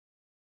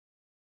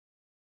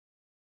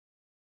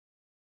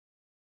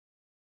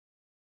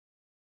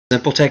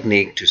Simple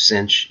Technique to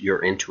Cinch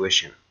Your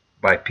Intuition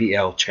by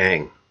P.L.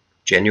 Chang,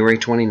 January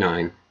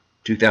 29,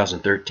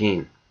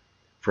 2013,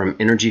 from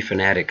Energy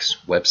Fanatics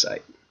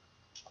website.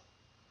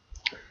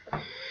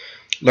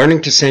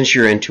 Learning to sense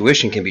your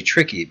intuition can be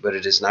tricky, but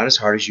it is not as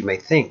hard as you may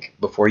think.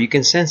 Before you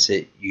can sense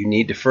it, you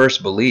need to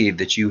first believe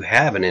that you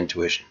have an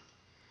intuition.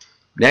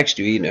 Next,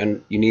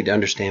 you need to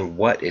understand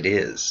what it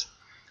is.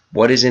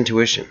 What is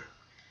intuition?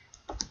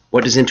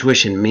 What does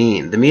intuition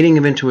mean? The meaning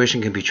of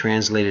intuition can be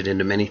translated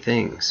into many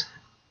things.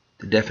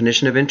 The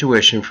definition of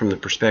intuition from the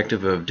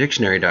perspective of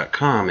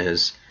dictionary.com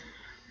is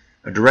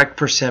a direct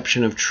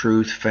perception of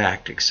truth,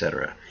 fact,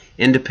 etc.,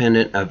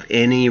 independent of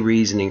any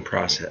reasoning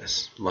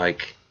process.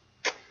 Like,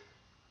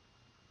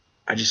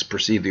 I just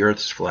perceive the earth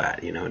is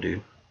flat,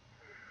 dude.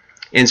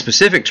 In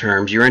specific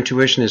terms, your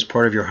intuition is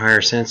part of your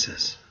higher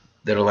senses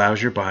that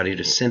allows your body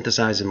to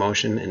synthesize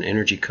emotion and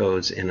energy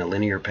codes in a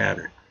linear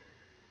pattern.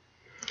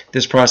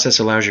 This process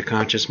allows your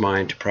conscious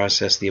mind to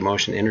process the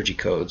emotion energy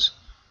codes,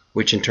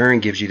 which in turn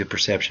gives you the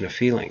perception of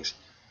feelings.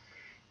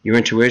 Your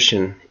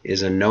intuition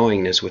is a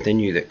knowingness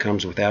within you that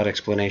comes without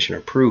explanation or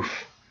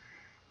proof.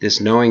 This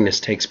knowingness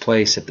takes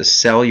place at the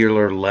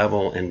cellular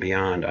level and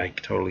beyond. I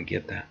totally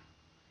get that.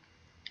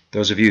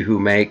 Those of you who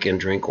make and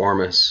drink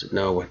Ormus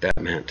know what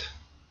that meant.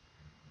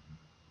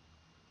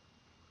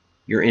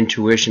 Your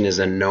intuition is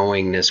a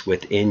knowingness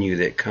within you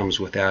that comes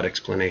without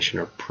explanation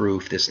or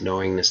proof. This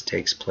knowingness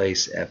takes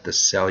place at the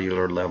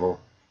cellular level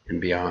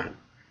and beyond.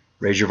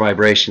 Raise your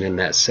vibration in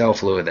that cell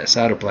fluid, that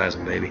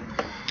cytoplasm, baby.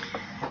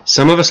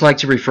 Some of us like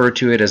to refer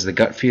to it as the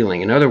gut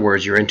feeling. In other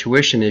words, your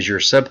intuition is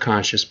your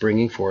subconscious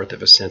bringing forth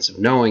of a sense of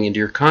knowing into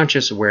your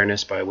conscious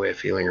awareness by way of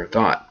feeling or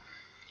thought.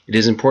 It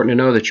is important to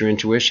know that your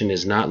intuition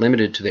is not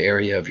limited to the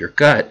area of your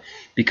gut,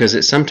 because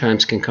it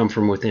sometimes can come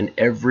from within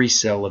every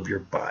cell of your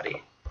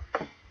body.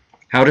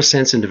 How to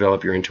sense and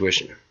develop your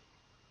intuition.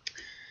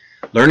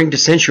 Learning to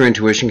sense your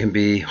intuition can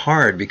be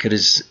hard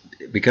because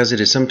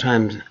it is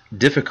sometimes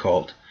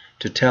difficult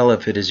to tell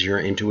if it is your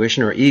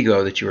intuition or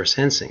ego that you are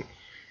sensing.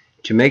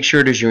 To make sure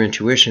it is your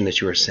intuition that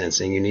you are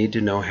sensing, you need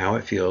to know how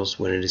it feels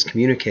when it is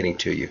communicating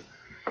to you.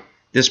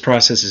 This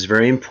process is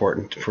very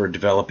important for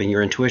developing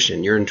your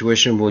intuition. Your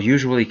intuition will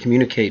usually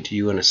communicate to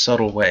you in a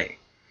subtle way.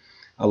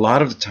 A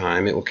lot of the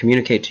time, it will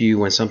communicate to you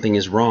when something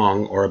is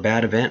wrong or a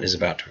bad event is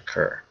about to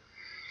occur.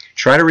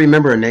 Try to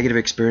remember a negative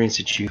experience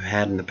that you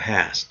had in the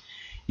past.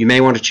 You may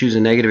want to choose a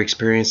negative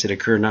experience that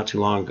occurred not too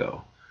long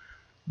ago.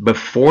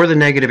 Before the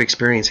negative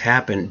experience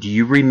happened, do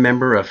you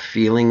remember a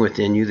feeling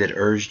within you that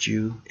urged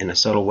you in a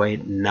subtle way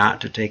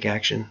not to take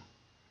action?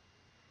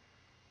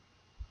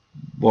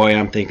 Boy,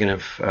 I'm thinking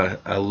of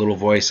a little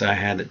voice I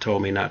had that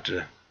told me not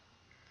to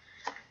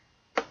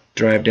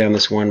drive down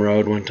this one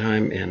road one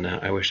time, and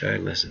I wish I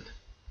had listened.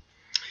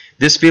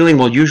 This feeling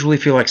will usually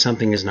feel like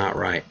something is not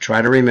right.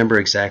 Try to remember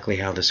exactly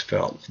how this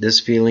felt. This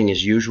feeling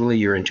is usually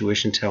your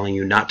intuition telling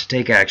you not to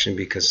take action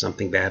because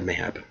something bad may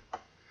happen.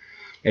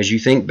 As you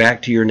think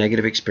back to your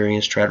negative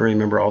experience, try to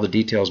remember all the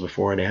details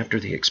before and after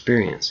the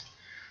experience.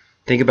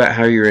 Think about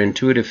how your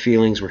intuitive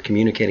feelings were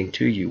communicating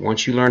to you.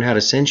 Once you learn how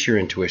to sense your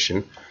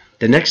intuition,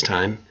 the next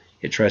time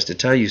it tries to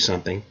tell you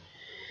something,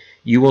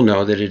 you will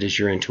know that it is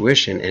your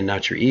intuition and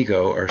not your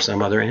ego or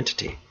some other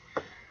entity.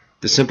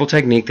 The simple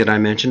technique that I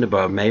mentioned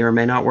above may or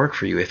may not work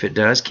for you. If it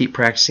does, keep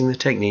practicing the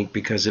technique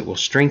because it will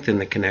strengthen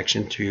the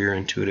connection to your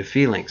intuitive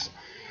feelings.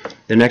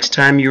 The next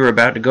time you are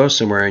about to go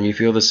somewhere and you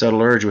feel the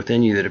subtle urge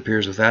within you that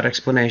appears without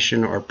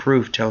explanation or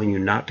proof telling you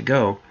not to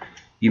go,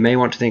 you may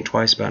want to think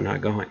twice about not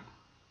going.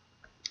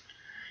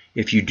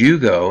 If you do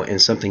go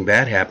and something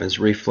bad happens,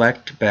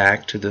 reflect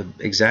back to the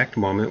exact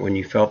moment when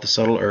you felt the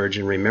subtle urge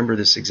and remember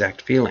this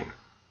exact feeling.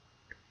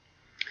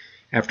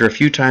 After a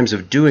few times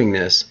of doing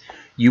this,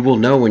 you will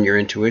know when your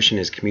intuition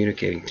is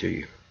communicating to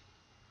you.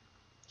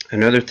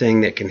 Another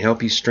thing that can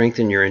help you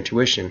strengthen your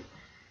intuition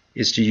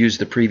is to use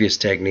the previous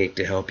technique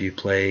to help you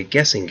play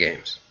guessing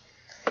games.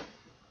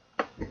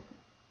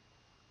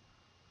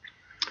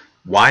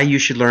 Why you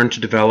should learn to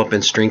develop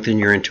and strengthen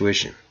your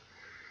intuition.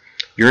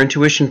 Your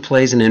intuition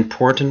plays an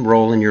important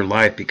role in your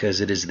life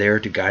because it is there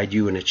to guide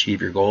you and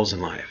achieve your goals in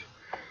life.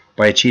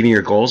 By achieving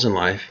your goals in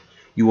life,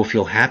 you will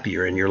feel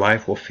happier and your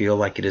life will feel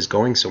like it is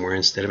going somewhere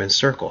instead of in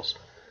circles.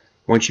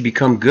 Once you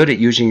become good at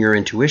using your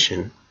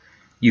intuition,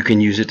 you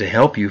can use it to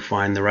help you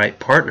find the right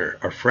partner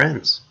or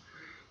friends.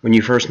 When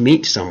you first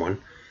meet someone,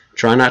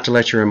 try not to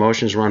let your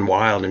emotions run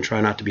wild and try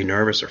not to be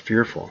nervous or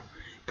fearful.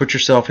 Put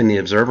yourself in the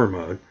observer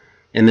mode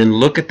and then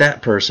look at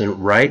that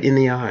person right in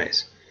the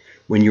eyes.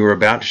 When you are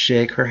about to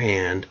shake her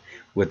hand,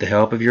 with the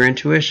help of your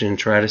intuition,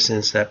 try to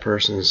sense that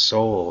person's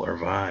soul or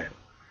vibe.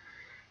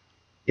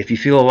 If you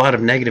feel a lot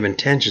of negative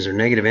intentions or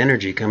negative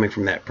energy coming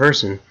from that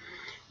person,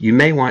 you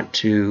may want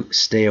to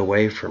stay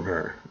away from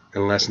her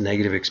unless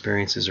negative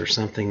experiences are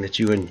something that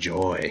you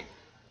enjoy.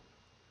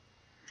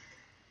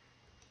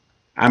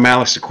 I'm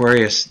Alex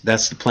Aquarius.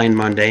 That's the Plain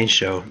Mundane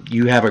Show.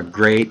 You have a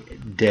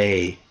great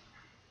day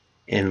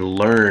and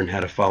learn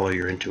how to follow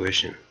your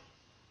intuition.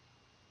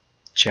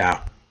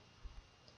 Ciao.